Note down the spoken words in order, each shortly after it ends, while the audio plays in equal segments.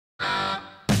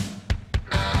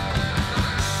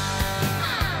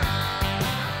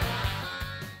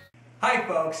Hi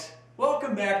folks,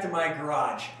 welcome back to my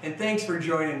garage and thanks for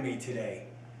joining me today.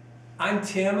 I'm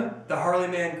Tim the Harley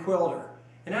Quilter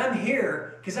and I'm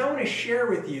here because I want to share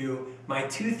with you my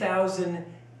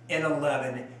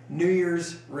 2011 New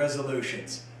Year's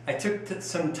resolutions. I took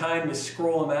some time to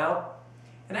scroll them out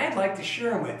and I'd like to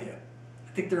share them with you.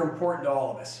 I think they're important to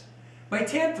all of us. My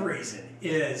 10th reason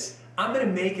is I'm going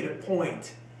to make it a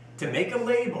point to make a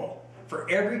label for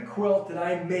every quilt that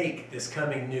I make this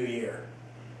coming new year.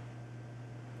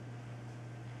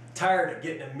 Tired of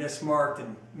getting them mismarked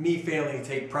and me failing to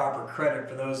take proper credit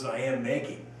for those that I am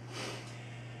making.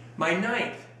 My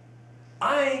 9th,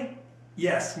 I'm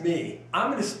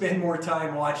going to spend more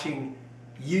time watching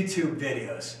YouTube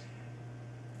videos.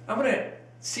 I'm going to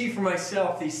see for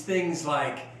myself these things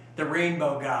like the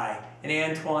Rainbow Guy and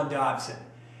Antoine Dobson.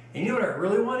 And you know what I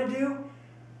really want to do?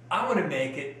 I want to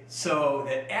make it so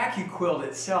that Accuquilt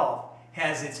itself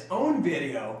has its own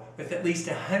video with at least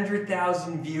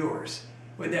 100,000 viewers.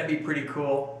 Wouldn't that be pretty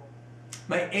cool?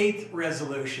 My 8th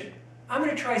resolution, I'm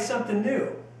going to try something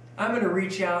new. I'm going to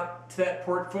reach out to that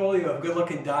portfolio of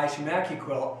good-looking dies from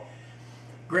Accuquilt,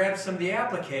 grab some of the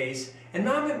appliques, and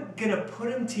I'm going to put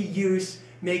them to use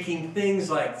making things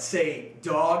like, say,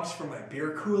 dogs for my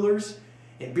beer coolers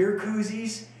and beer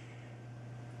koozies,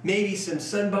 maybe some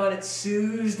sunbonnet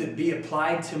shoes to be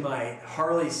applied to my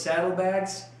Harley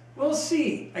saddlebags. We'll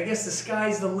see. I guess the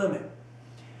sky's the limit.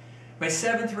 My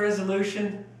 7th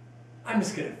resolution, I'm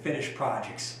just going to finish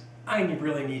projects. I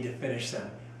really need to finish them.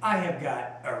 I have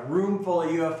got a room full of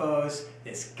UFOs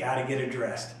that's got to get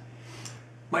addressed.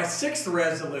 My 6th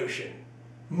resolution,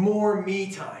 more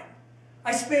me time.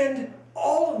 I spend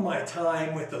all of my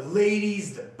time with the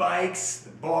ladies, the bikes,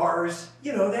 the bars,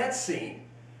 you know, that scene.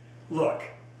 Look,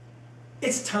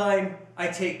 it's time I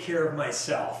take care of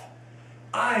myself.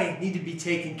 I need to be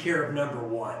taking care of number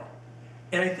one.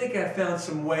 And I think I found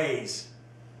some ways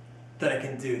that I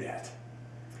can do that.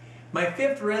 My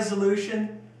 5th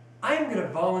resolution, I'm going to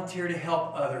volunteer to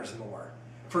help others more.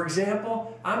 For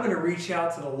example, I'm going to reach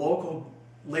out to the local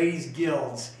ladies'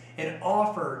 guilds and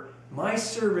offer my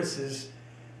services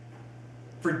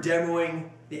for demoing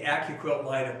the Accuquilt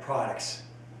line of products.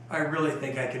 I really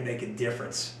think I can make a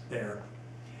difference there.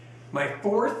 My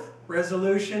 4th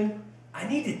resolution, I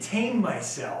need to tame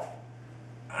myself.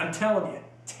 I'm telling you,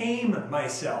 tame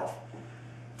myself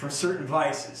from certain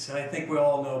vices. And I think we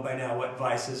all know by now what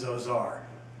vices those are.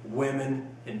 Women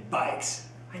and bikes.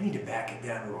 I need to back it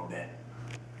down a little bit.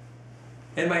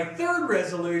 And my 3rd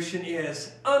resolution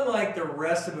is, unlike the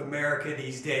rest of America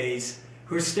these days,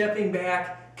 who are stepping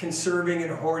back, conserving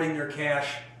and hoarding their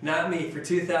cash, not me. For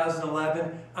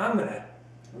 2011, I'm going to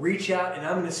reach out and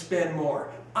I'm going to spend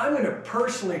more. I'm going to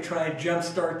personally try and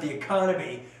jumpstart the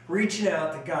economy, reaching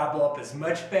out to gobble up as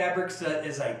much fabrics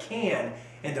as I can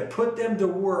and to put them to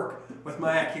work with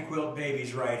my Accuquilt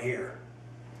babies right here.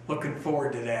 Looking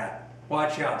forward to that.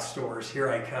 Watch out, stores. Here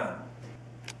I come.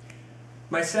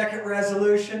 My 2nd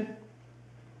resolution,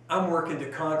 I'm working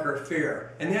to conquer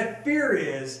fear. And that fear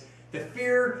is the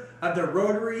fear of the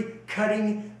rotary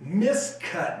cutting,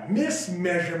 miscut,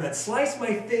 mismeasurement, slice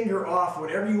my finger off,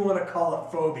 whatever you want to call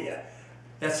it, phobia.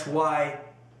 That's why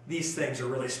these things are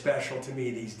really special to me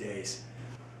these days.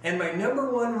 And my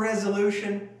number 1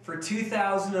 resolution for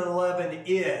 2011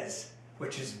 is,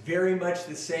 which is very much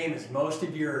the same as most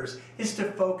of yours, is to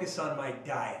focus on my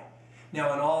diet.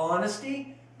 Now, in all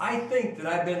honesty, I think that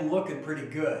I've been looking pretty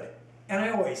good, and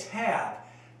I always have,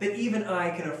 but even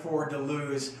I can afford to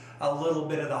lose a little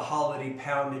bit of the holiday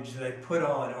poundage that I put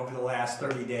on over the last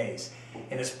 30 days.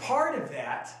 And as part of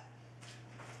that,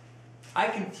 I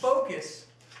can focus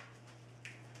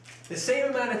the same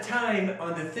amount of time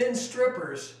on the thin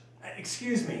strippers,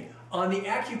 on the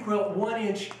Accuquilt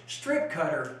 1-inch strip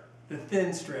cutter, the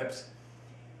thin strips,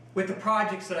 with the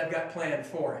projects that I've got planned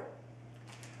for it.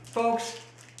 Folks,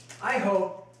 I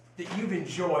hope that you've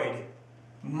enjoyed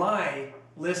my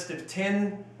list of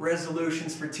 10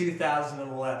 resolutions for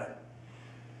 2011.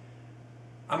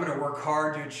 I'm going to work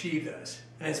hard to achieve those.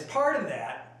 And as part of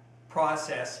that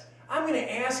process, I'm going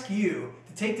to ask you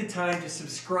to take the time to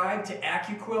subscribe to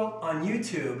Accuquilt on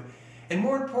YouTube. And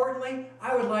more importantly,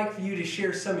 I would like for you to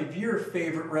share some of your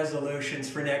favorite resolutions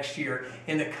for next year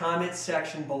in the comments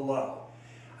section below.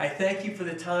 I thank you for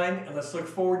the time, and let's look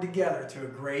forward together to a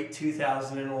great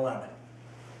 2011.